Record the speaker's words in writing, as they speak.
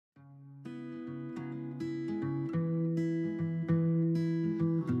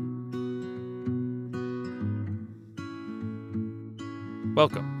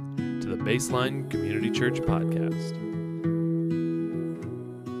Welcome to the Baseline Community Church Podcast.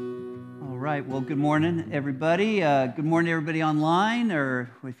 All right, well, good morning, everybody. Good morning, everybody online, or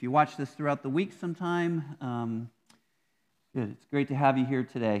if you watch this throughout the week sometime. Good, it's great to have you here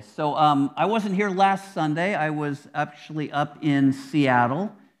today. So I wasn't here last Sunday. I was actually up in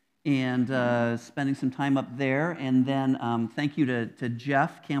Seattle and spending some time up there. And then thank you to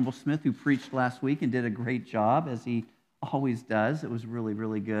Jeff Campbell-Smith, who preached last week and did a great job, as he always does. It was really,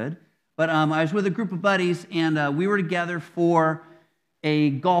 really good. But I was with a group of buddies, and we were together for a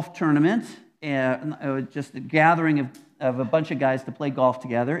golf tournament, just a gathering of a bunch of guys to play golf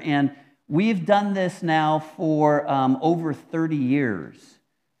together. And we've done this now for over 30 years.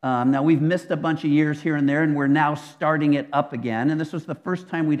 Now, we've missed a bunch of years here and there, and we're now starting it up again. And this was the first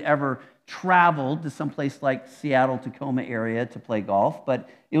time we'd ever traveled to someplace like Seattle, Tacoma area to play golf, but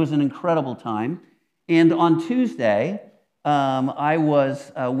it was an incredible time. And on Tuesday, I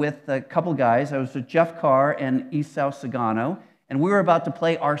was with a couple guys. I was with Jeff Carr and Esau Sagano, and we were about to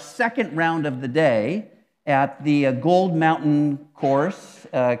play our second round of the day at the Gold Mountain course,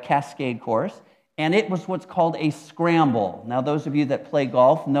 Cascade course, and it was what's called a scramble. Now, those of you that play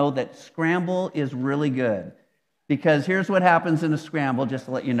golf know that scramble is really good, because here's what happens in a scramble, just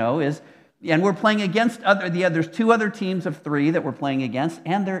to let you know, and we're playing against there's two other teams of three that we're playing against,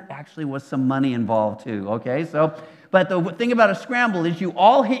 and there actually was some money involved too, okay? But the thing about a scramble is you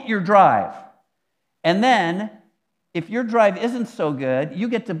all hit your drive, and then if your drive isn't so good, you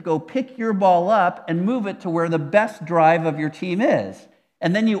get to go pick your ball up and move it to where the best drive of your team is.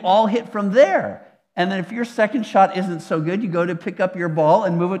 And then you all hit from there. And then if your second shot isn't so good, you go to pick up your ball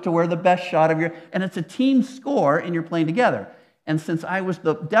and move it to where the best shot and it's a team score, and you're playing together. And since I was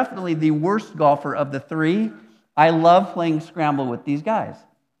definitely the worst golfer of the three, I love playing scramble with these guys.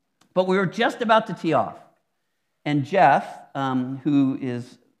 But we were just about to tee off. And Jeff, who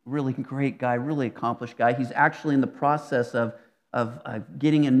is really great guy, really accomplished guy, he's actually in the process of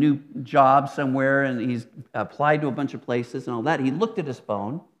getting a new job somewhere, and he's applied to a bunch of places and all that. He looked at his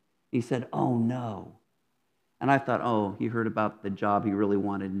phone. He said, "Oh, no." And I thought, oh, he heard about the job he really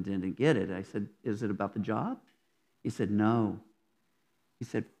wanted and didn't get it. I said, "Is it about the job?" He said, "No." He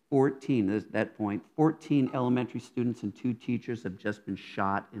said, 14 elementary students and 2 teachers have just been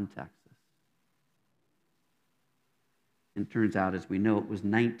shot in Texas. And it turns out, as we know, it was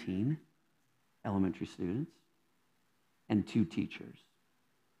 19 elementary students and 2 teachers.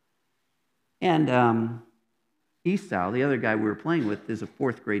 And Esau, the other guy we were playing with, is a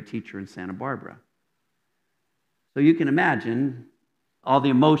 4th grade teacher in Santa Barbara. So you can imagine all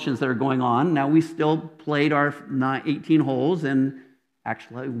the emotions that are going on. Now, we still played our 18 holes and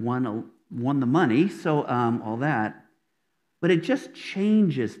actually won the money, so all that. But it just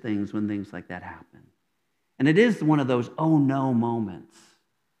changes things when things like that happen. And it is one of those oh no moments.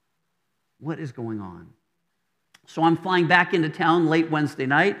 What is going on? So I'm flying back into town late Wednesday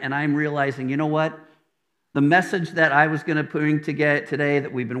night, and I'm realizing, you know what? The message that I was going to bring today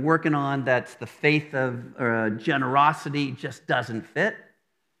that we've been working on, that's the faith of generosity, just doesn't fit.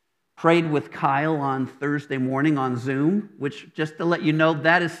 Prayed with Kyle on Thursday morning on Zoom, which, just to let you know,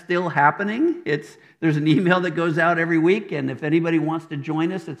 that is still happening. There's an email that goes out every week, and if anybody wants to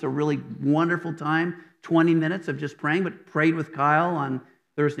join us, it's a really wonderful time, 20 minutes of just praying. But prayed with Kyle on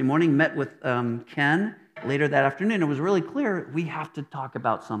Thursday morning, met with Ken later that afternoon. It was really clear we have to talk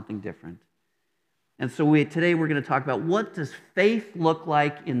about something different. And so today we're going to talk about, what does faith look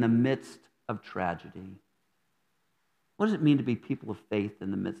like in the midst of tragedy? What does it mean to be people of faith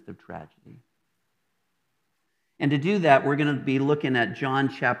in the midst of tragedy? And to do that, we're going to be looking at John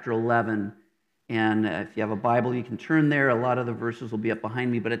chapter 11. And if you have a Bible, you can turn there. A lot of the verses will be up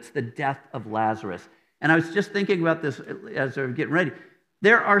behind me, but it's the death of Lazarus. And I was just thinking about this as I was getting ready.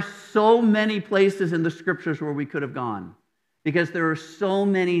 There are so many places in the scriptures where we could have gone, because there are so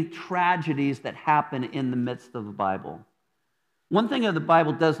many tragedies that happen in the midst of the Bible. One thing that the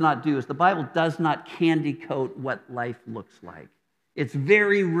Bible does not do is the Bible does not candy coat what life looks like. It's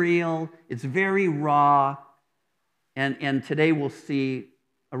very real, it's very raw, and today we'll see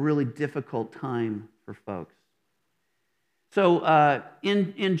a really difficult time for folks. So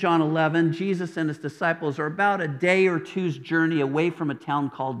in John 11, Jesus and his disciples are about a day or two's journey away from a town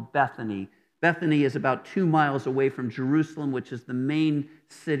called Bethany. Bethany is about 2 miles away from Jerusalem, which is the main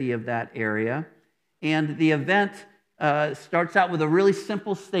city of that area. And the event starts out with a really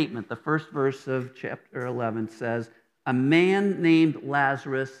simple statement. The first verse of chapter 11 says, "A man named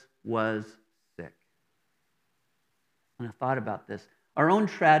Lazarus was sick." And I thought about this. Our own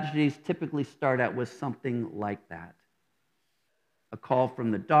tragedies typically start out with something like that. a call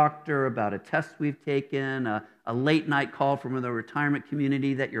from the doctor about a test we've taken, a late night call from the retirement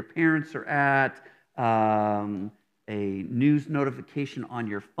community that your parents are at, a news notification on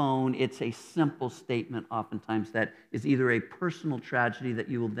your phone. It's a simple statement oftentimes that is either a personal tragedy that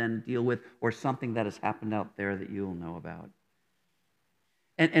you will then deal with or something that has happened out there that you will know about.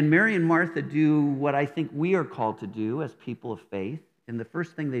 And Mary and Martha do what I think we are called to do as people of faith. And the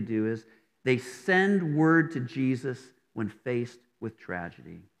first thing they do is they send word to Jesus when faced with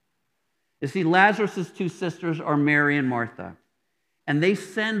tragedy. You see, Lazarus' two sisters are Mary and Martha. And they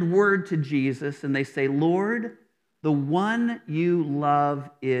send word to Jesus and they say, Lord, the one you love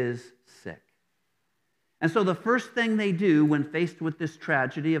is sick. And so the first thing they do when faced with this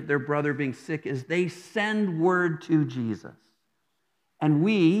tragedy of their brother being sick is they send word to Jesus. And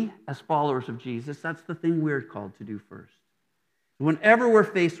we, as followers of Jesus, that's the thing we're called to do first. Whenever we're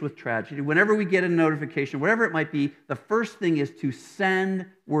faced with tragedy, whenever we get a notification, whatever it might be, the first thing is to send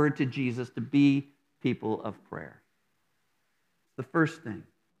word to Jesus, to be people of prayer. The first thing.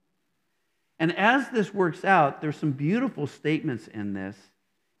 And as this works out, there's some beautiful statements in this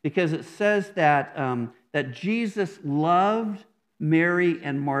because it says that, that Jesus loved Mary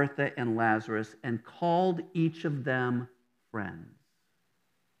and Martha and Lazarus and called each of them friends.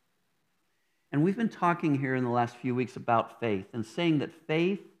 And we've been talking here in the last few weeks about faith and saying that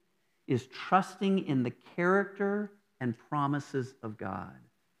faith is trusting in the character and promises of God.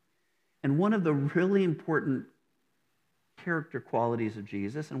 And one of the really important character qualities of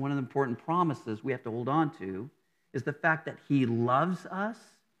Jesus and one of the important promises we have to hold on to is the fact that he loves us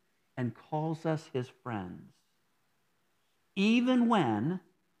and calls us his friends, even when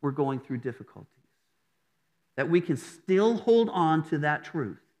we're going through difficulties. That we can still hold on to that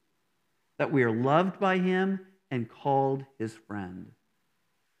truth, that we are loved by him and called his friend.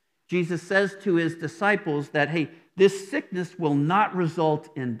 Jesus says to his disciples that, hey, this sickness will not result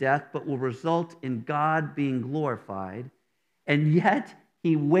in death, but will result in God being glorified. And yet,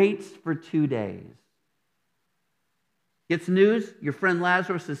 he waits for 2 days. Gets news, your friend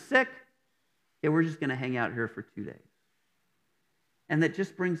Lazarus is sick. Yeah, we're just going to hang out here for 2 days. And that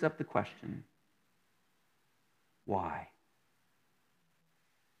just brings up the question, why?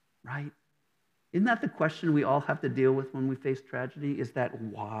 Right? Isn't that the question we all have to deal with when we face tragedy? Is that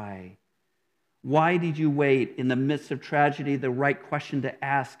why? Why did you wait in the midst of tragedy? The right question to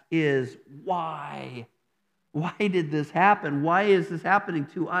ask is, why? Why did this happen? Why is this happening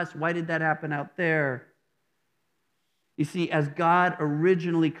to us? Why did that happen out there? You see, as God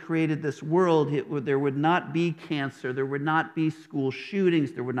originally created this world, there would not be cancer, there would not be school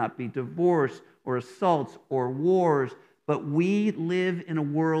shootings, there would not be divorce or assaults or wars, but we live in a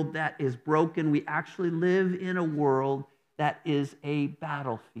world that is broken. We actually live in a world that is a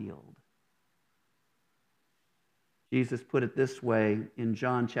battlefield. Jesus put it this way in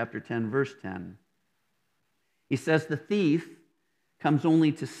John chapter 10, verse 10. He says, the thief comes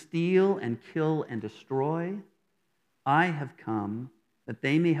only to steal and kill and destroy. I have come that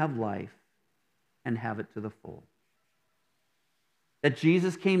they may have life and have it to the full. That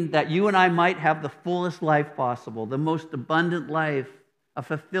Jesus came that you and I might have the fullest life possible, the most abundant life, a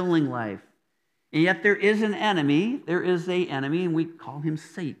fulfilling life. And yet there is an enemy, and we call him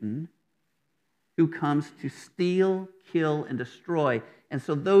Satan, who comes to steal, kill, and destroy. And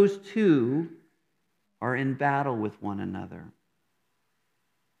so those two are in battle with one another.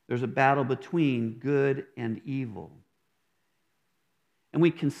 There's a battle between good and evil. And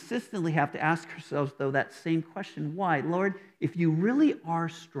we consistently have to ask ourselves, though, that same question. Why? Lord, if you really are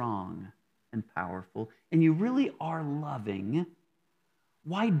strong and powerful, and you really are loving,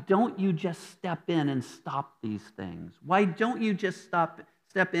 why don't you just step in and stop these things? Why don't you just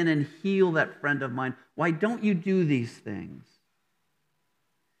step in and heal that friend of mine? Why don't you do these things?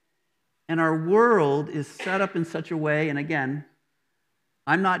 And our world is set up in such a way, and again,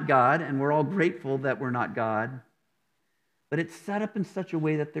 I'm not God, and we're all grateful that we're not God, but it's set up in such a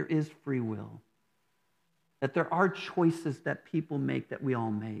way that there is free will, that there are choices that people make, that we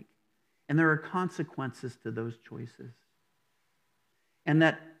all make, and there are consequences to those choices. And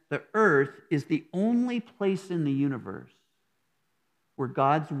that the earth is the only place in the universe where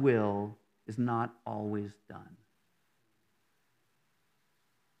God's will is not always done.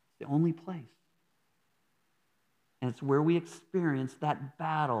 The only place. And it's where we experience that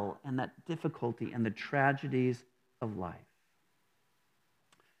battle and that difficulty and the tragedies of life.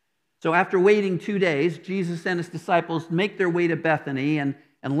 So after waiting 2 days, Jesus and his disciples make their way to Bethany, and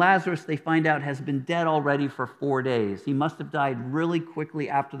Lazarus, they find out, has been dead already for 4 days. He must have died really quickly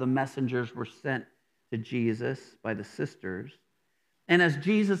after the messengers were sent to Jesus by the sisters. And as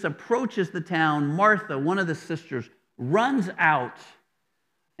Jesus approaches the town, Martha, one of the sisters, runs out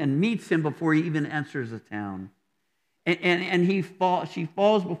and meets him before he even enters the town. And she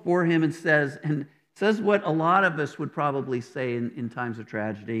falls before him and says what a lot of us would probably say in times of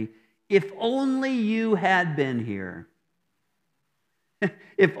tragedy: if only you had been here.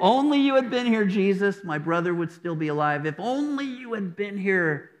 If only you had been here, Jesus, my brother would still be alive. If only you had been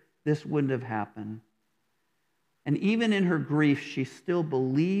here, this wouldn't have happened. And even in her grief, she still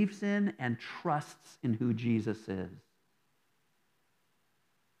believes in and trusts in who Jesus is.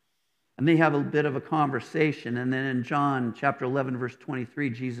 And they have a bit of a conversation. And then in John chapter 11, verse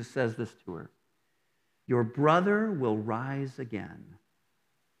 23, Jesus says this to her: your brother will rise again.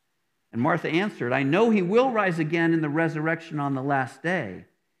 And Martha answered, I know he will rise again in the resurrection on the last day.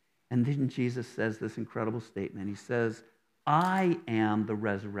 And then Jesus says this incredible statement. He says, I am the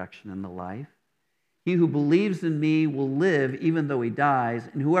resurrection and the life. He who believes in me will live even though he dies,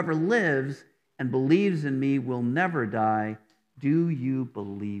 and whoever lives and believes in me will never die. Do you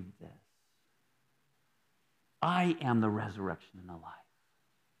believe this? I am the resurrection and the life.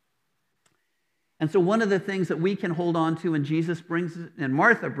 And so one of the things that we can hold on to, and Jesus brings it, and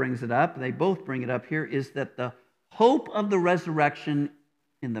Martha brings it up, they both bring it up here, is that the hope of the resurrection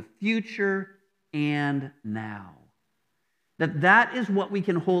in the future and now. That is what we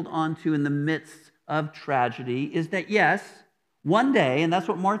can hold on to in the midst of tragedy, is that yes, one day, and that's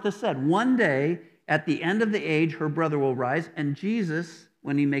what Martha said, one day at the end of the age, her brother will rise, and Jesus,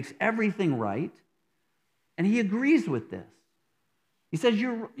 when he makes everything right, and he agrees with this. He says,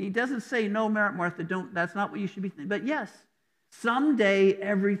 he doesn't say, no, Martha, don't, that's not what you should be thinking. But yes, someday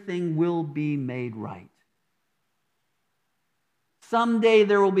everything will be made right. Someday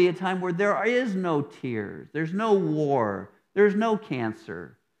there will be a time where there is no tears, there's no war, there's no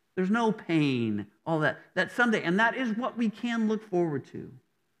cancer, there's no pain, all that. That someday, and that is what we can look forward to.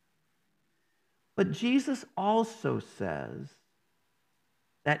 But Jesus also says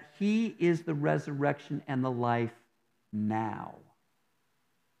that he is the resurrection and the life now.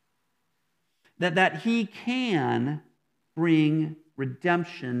 That he can bring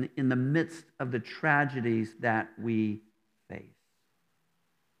redemption in the midst of the tragedies that we face.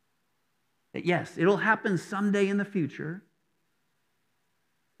 That yes, it'll happen someday in the future,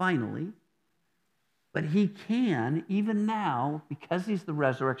 finally, but he can, even now, because he's the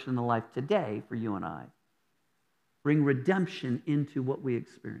resurrection and the life today for you and I, bring redemption into what we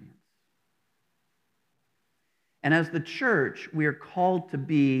experience. And as the church, we are called to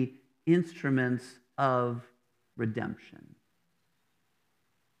be instruments of redemption.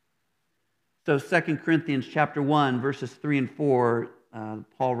 So 2 Corinthians chapter 1, verses 3 and 4,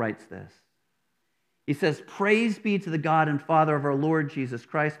 Paul writes this. He says, praise be to the God and Father of our Lord Jesus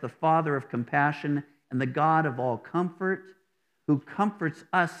Christ, the Father of compassion and the God of all comfort, who comforts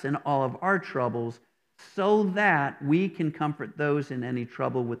us in all of our troubles, so that we can comfort those in any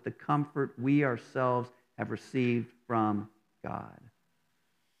trouble with the comfort we ourselves have received from God.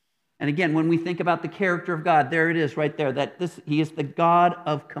 And again, when we think about the character of God, there it is right there, that he is the God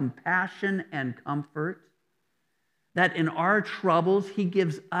of compassion and comfort, that in our troubles, he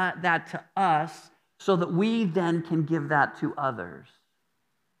gives that to us so that we then can give that to others.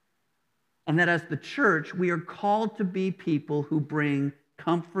 And that as the church, we are called to be people who bring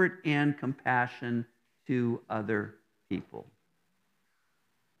comfort and compassion to other people.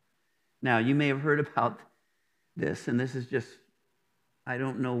 Now, you may have heard about this, and this is just, I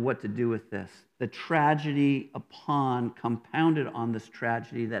don't know what to do with this. The tragedy compounded on this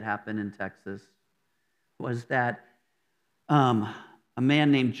tragedy that happened in Texas was that a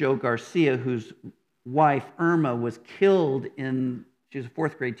man named Joe Garcia, whose wife Irma was killed she was a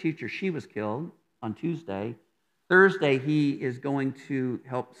fourth grade teacher. She was killed on Tuesday. Thursday, he is going to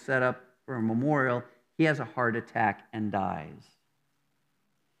help set up for a memorial. He has a heart attack and dies.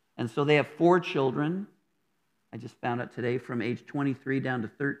 And so they have 4 children. I just found out today, from age 23 down to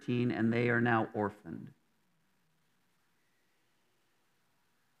 13, and they are now orphaned.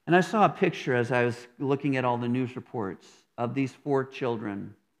 And I saw a picture as I was looking at all the news reports of these 4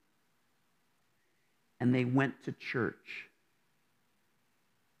 children, and they went to church.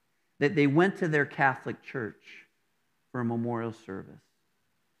 That they went to their Catholic church for a memorial service.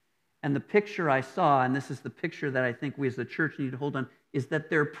 And the picture I saw, and this is the picture that I think we as the church need to hold on, is that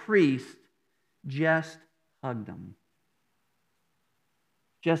their priest just hugged them.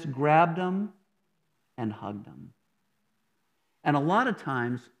 Just grabbed them and hugged them. And a lot of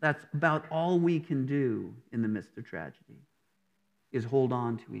times, that's about all we can do in the midst of tragedy, is hold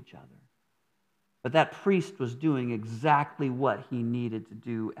on to each other. But that priest was doing exactly what he needed to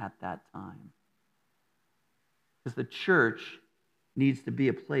do at that time. Because the church needs to be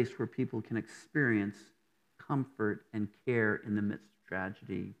a place where people can experience comfort and care in the midst of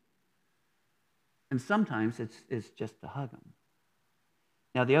tragedy. And sometimes it's just to hug them.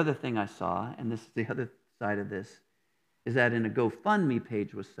 Now, the other thing I saw, and this is the other side of this, is that a GoFundMe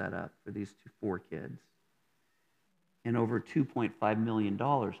page was set up for these four kids, and over $2.5 million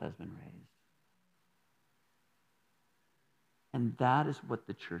has been raised. And that is what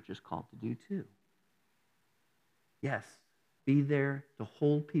the church is called to do too. Yes, be there to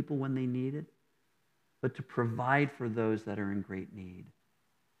hold people when they need it, but to provide for those that are in great need.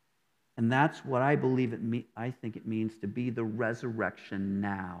 And that's what I believe I think it means to be the resurrection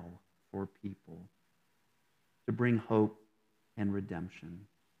now for people, to bring hope and redemption.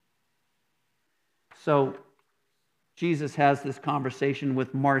 So Jesus has this conversation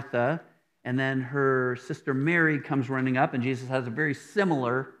with Martha, and then her sister Mary comes running up, and Jesus has a very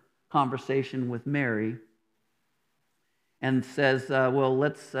similar conversation with Mary and says, well,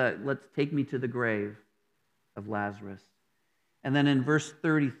 let's take me to the grave of Lazarus. And then in verse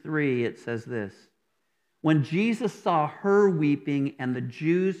 33, it says this: when Jesus saw her weeping and the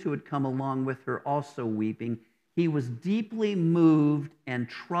Jews who had come along with her also weeping, he was deeply moved and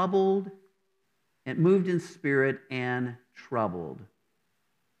troubled, and moved in spirit and troubled.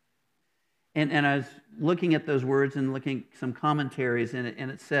 And I was looking at those words and looking at some commentaries in it, and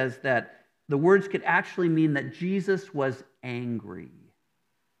it says that the words could actually mean that Jesus was angry.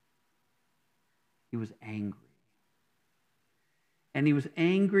 He was angry. And he was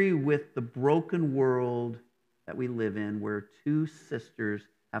angry with the broken world that we live in, where two sisters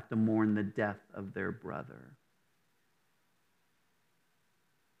have to mourn the death of their brother.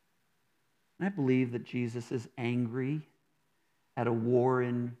 And I believe that Jesus is angry at a war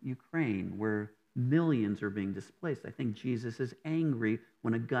in Ukraine where millions are being displaced. I think Jesus is angry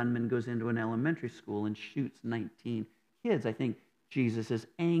when a gunman goes into an elementary school and shoots 19 kids. I think Jesus is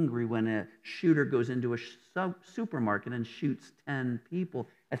angry when a shooter goes into a supermarket and shoots 10 people.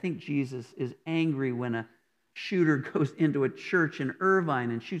 I think Jesus is angry when a shooter goes into a church in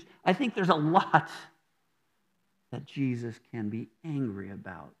Irvine and shoots. I think there's a lot that Jesus can be angry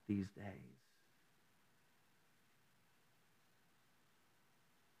about these days.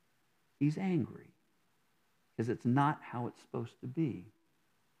 He's angry because it's not how it's supposed to be.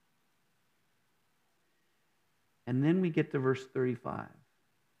 And then we get to verse 35,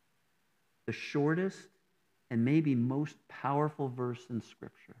 the shortest and maybe most powerful verse in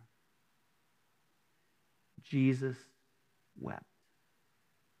Scripture. Jesus wept.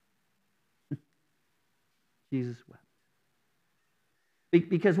 Jesus wept.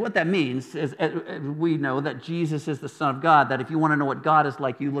 Because what that means is, we know that Jesus is the Son of God, that if you want to know what God is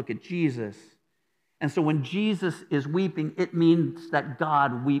like, you look at Jesus. And so when Jesus is weeping, it means that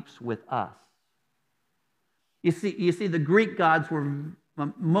God weeps with us. You see, the Greek gods were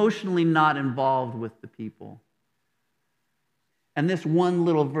emotionally not involved with the people. And this one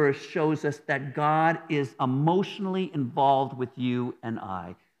little verse shows us that God is emotionally involved with you and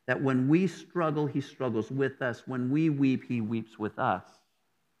I. That when we struggle, he struggles with us. When we weep, he weeps with us.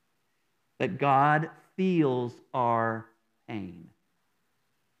 That God feels our pain.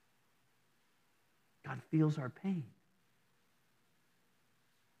 God feels our pain.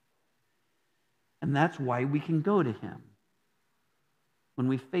 And that's why we can go to him. When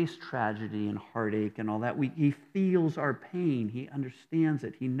we face tragedy and heartache and all that, he feels our pain. He understands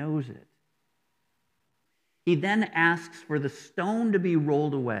it. He knows it. He then asks for the stone to be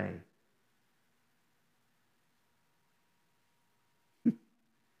rolled away.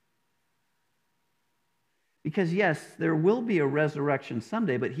 Because yes, there will be a resurrection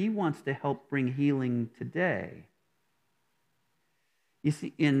someday, but he wants to help bring healing today. You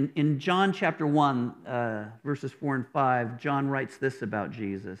see, in John chapter 1, verses 4 and 5, John writes this about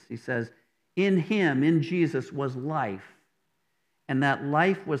Jesus. He says, in him, in Jesus, was life, and that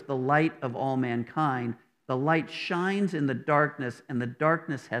life was the light of all mankind. The light shines in the darkness, and the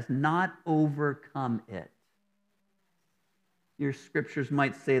darkness has not overcome it. Your scriptures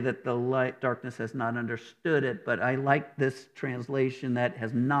might say that the darkness has not understood it, but I like this translation, that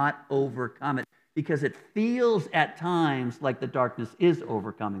has not overcome it, because it feels at times like the darkness is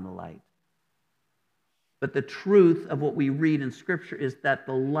overcoming the light. But the truth of what we read in Scripture is that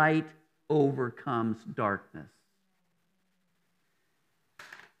the light overcomes darkness.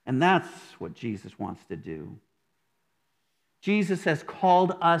 And that's what Jesus wants to do. Jesus has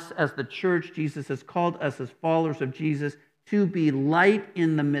called us as the church, Jesus has called us as followers of Jesus to be light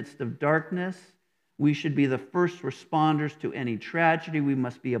in the midst of darkness. We should be the first responders to any tragedy. We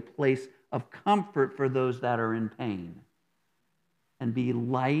must be a place of comfort for those that are in pain, and be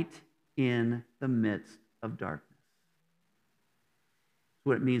light in the midst of darkness. It's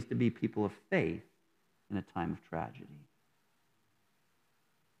what it means to be people of faith in a time of tragedy.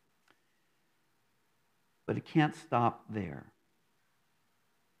 But it can't stop there.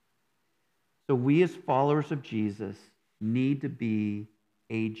 So we as followers of Jesus need to be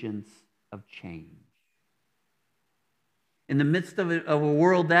agents of change. In the midst of a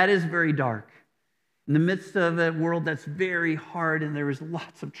world that is very dark, in the midst of a world that's very hard and there is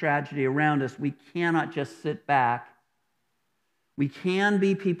lots of tragedy around us, we cannot just sit back. We can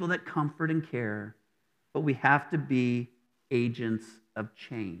be people that comfort and care, but we have to be agents of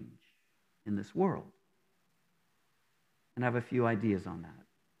change in this world. And I have a few ideas on that.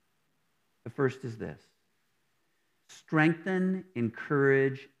 The first is this: strengthen,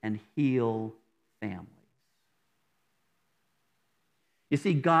 encourage, and heal families. You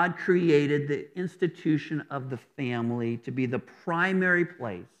see, God created the institution of the family to be the primary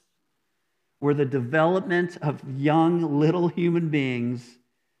place where the development of young little human beings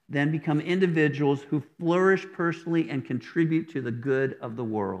then become individuals who flourish personally and contribute to the good of the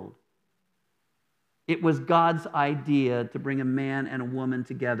world. It was God's idea to bring a man and a woman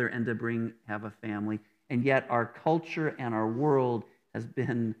together and to have a family. And yet our culture and our world has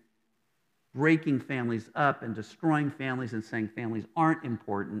been breaking families up and destroying families and saying families aren't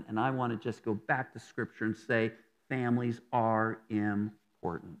important. And I want to just go back to Scripture and say families are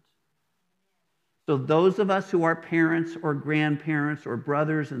important. So those of us who are parents or grandparents or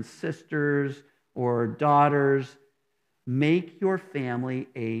brothers and sisters or daughters, make your family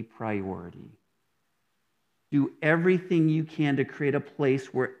a priority. Do everything you can to create a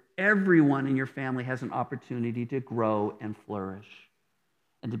place where everyone in your family has an opportunity to grow and flourish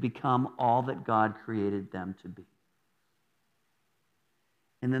and to become all that God created them to be.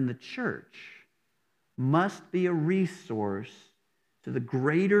 And then the church must be a resource to the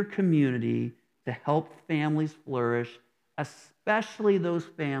greater community to help families flourish, especially those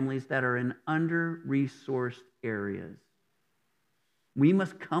families that are in under-resourced areas. We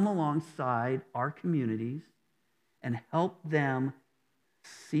must come alongside our communities and help them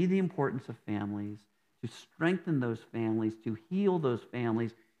see the importance of families, to strengthen those families, to heal those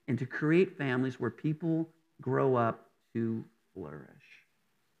families, and to create families where people grow up to flourish.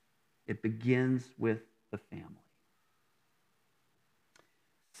 It begins with the family.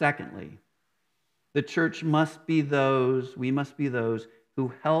 Secondly, the church must be those, we must be those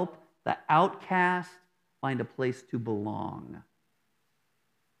who help the outcast find a place to belong.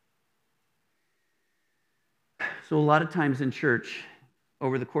 So a lot of times in church,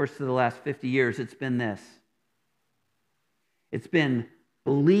 over the course of the last 50 years, it's been this. It's been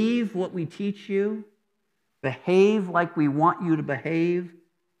believe what we teach you, behave like we want you to behave,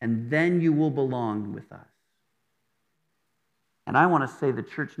 and then you will belong with us. And I want to say the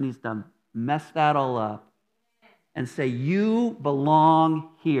church needs to mess that all up and say, you belong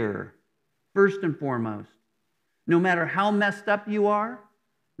here, first and foremost. No matter how messed up you are,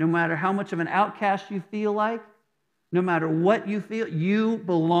 no matter how much of an outcast you feel like, no matter what you feel, you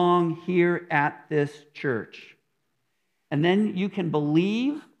belong here at this church. And then you can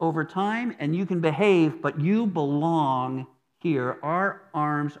believe over time and you can behave, but you belong here. Our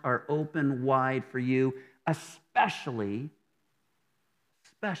arms are open wide for you, especially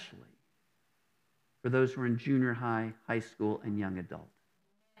for those who are in junior high, high school, and young adult.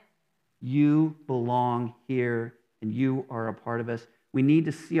 You belong here and you are a part of us. We need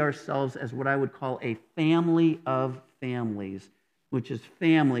to see ourselves as what I would call a family of families, which is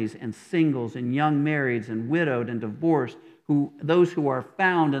families and singles and young marrieds and widowed and divorced, those who are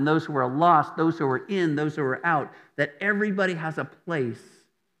found and those who are lost, those who are in, those who are out, that everybody has a place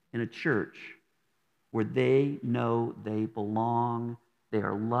in a church where they know they belong, they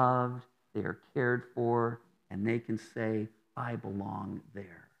are loved, they are cared for, and they can say, I belong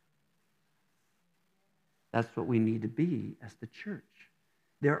there. That's what we need to be as the church.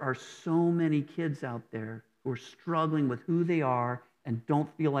 There are so many kids out there who are struggling with who they are and don't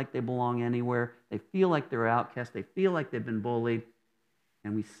feel like they belong anywhere. They feel like they're outcast. They feel like they've been bullied.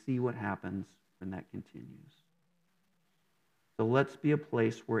 And we see what happens when that continues. So let's be a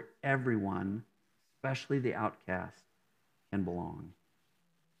place where everyone, especially the outcast, can belong.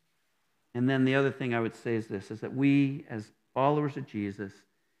 And then the other thing I would say is this, is that we, as followers of Jesus,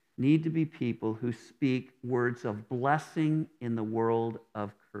 need to be people who speak words of blessing in the world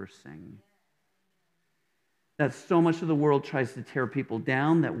of cursing. That so much of the world tries to tear people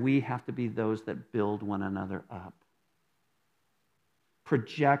down that we have to be those that build one another up.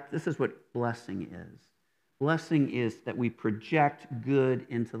 This is what blessing is. Blessing is that we project good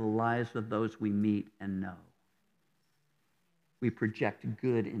into the lives of those we meet and know. We project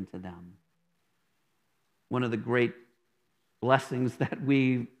good into them. One of the great blessings that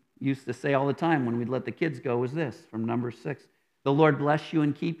we used to say all the time when we'd let the kids go was this from Numbers 6. The Lord bless you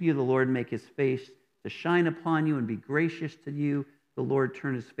and keep you. The Lord make his face to shine upon you and be gracious to you. The Lord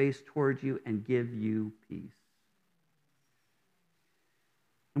turn his face towards you and give you peace.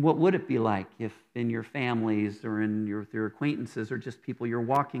 And what would it be like if in your families or in your acquaintances or just people you're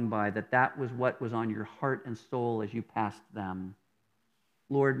walking by, that was what was on your heart and soul as you passed them?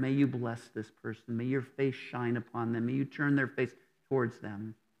 Lord, may you bless this person. May your face shine upon them. May you turn their face towards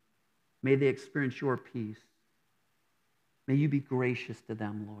them. May they experience your peace. May you be gracious to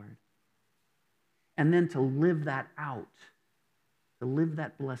them, Lord. And then to live that out, to live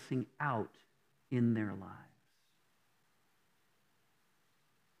that blessing out in their lives.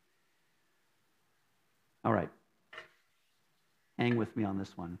 All right. Hang with me on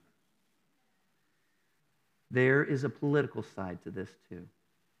this one. There is a political side to this too.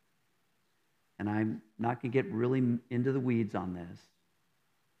 And I'm not going to get really into the weeds on this.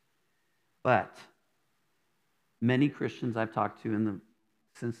 But many Christians I've talked to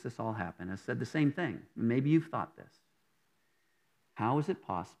since this all happened have said the same thing. Maybe you've thought this. How is it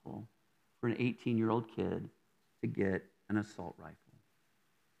possible for an 18-year-old kid to get an assault rifle?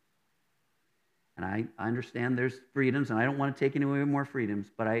 And I understand there's freedoms, and I don't want to take any more freedoms,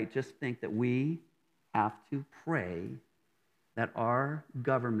 but I just think that we have to pray that our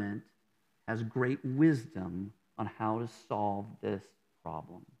government has great wisdom on how to solve this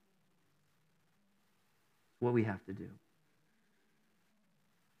problem. It's what we have to do.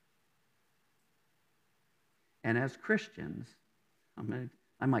 And as Christians,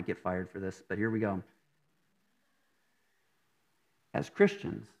 I might get fired for this, but here we go. As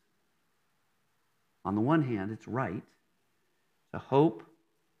Christians, on the one hand, it's right to hope,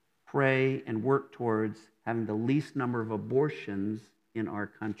 pray, and work towards having the least number of abortions in our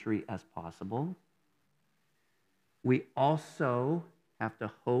country as possible. We also have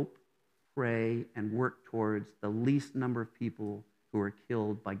to hope, pray, and work towards the least number of people who are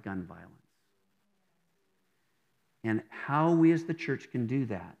killed by gun violence. And how we as the church can do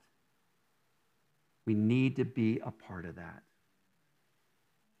that, we need to be a part of that.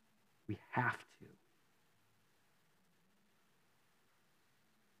 We have to.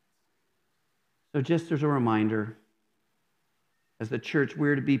 So just as a reminder, as the church,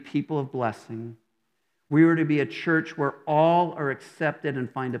 we're to be people of blessing. We are to be a church where all are accepted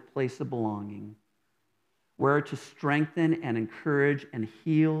and find a place of belonging. We're to strengthen and encourage and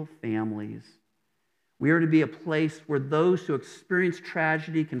heal families. We are to be a place where those who experience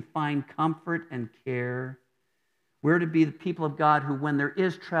tragedy can find comfort and care. We're to be the people of God who, when there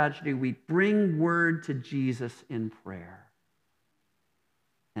is tragedy, we bring word to Jesus in prayer.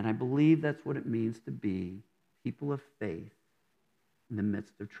 And I believe that's what it means to be people of faith in the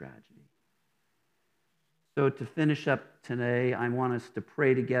midst of tragedy. So to finish up today, I want us to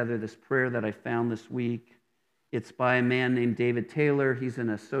pray together this prayer that I found this week. It's by a man named David Taylor. He's an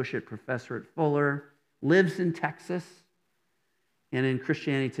associate professor at Fuller, lives in Texas. And in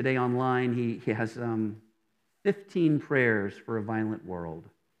Christianity Today Online, he has 15 prayers for a violent world.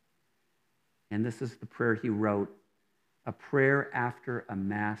 And this is the prayer he wrote, a prayer after a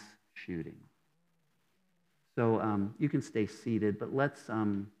mass shooting. So you can stay seated, but let's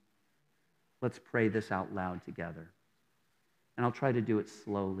pray this out loud together. And I'll try to do it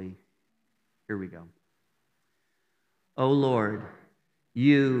slowly. Here we go. O Lord,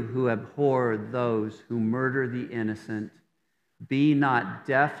 you who abhor those who murder the innocent, be not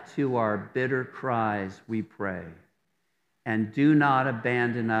deaf to our bitter cries, we pray, and do not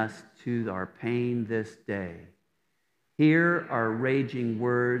abandon us to our pain this day. Hear our raging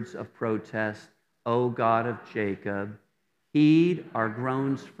words of protest, O God of Jacob. Heed our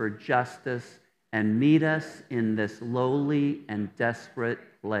groans for justice and meet us in this lowly and desperate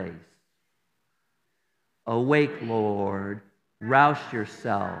place. Awake, Lord, rouse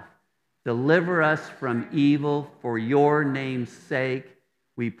yourself. Deliver us from evil for your name's sake.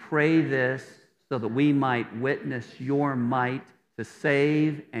 We pray this so that we might witness your might to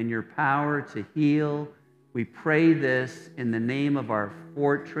save and your power to heal. We pray this in the name of our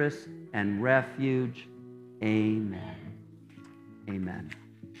fortress and refuge. Amen. Amen.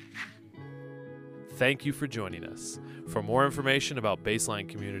 Thank you for joining us. For more information about Baseline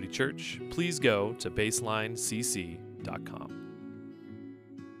Community Church, please go to baselinecc.com.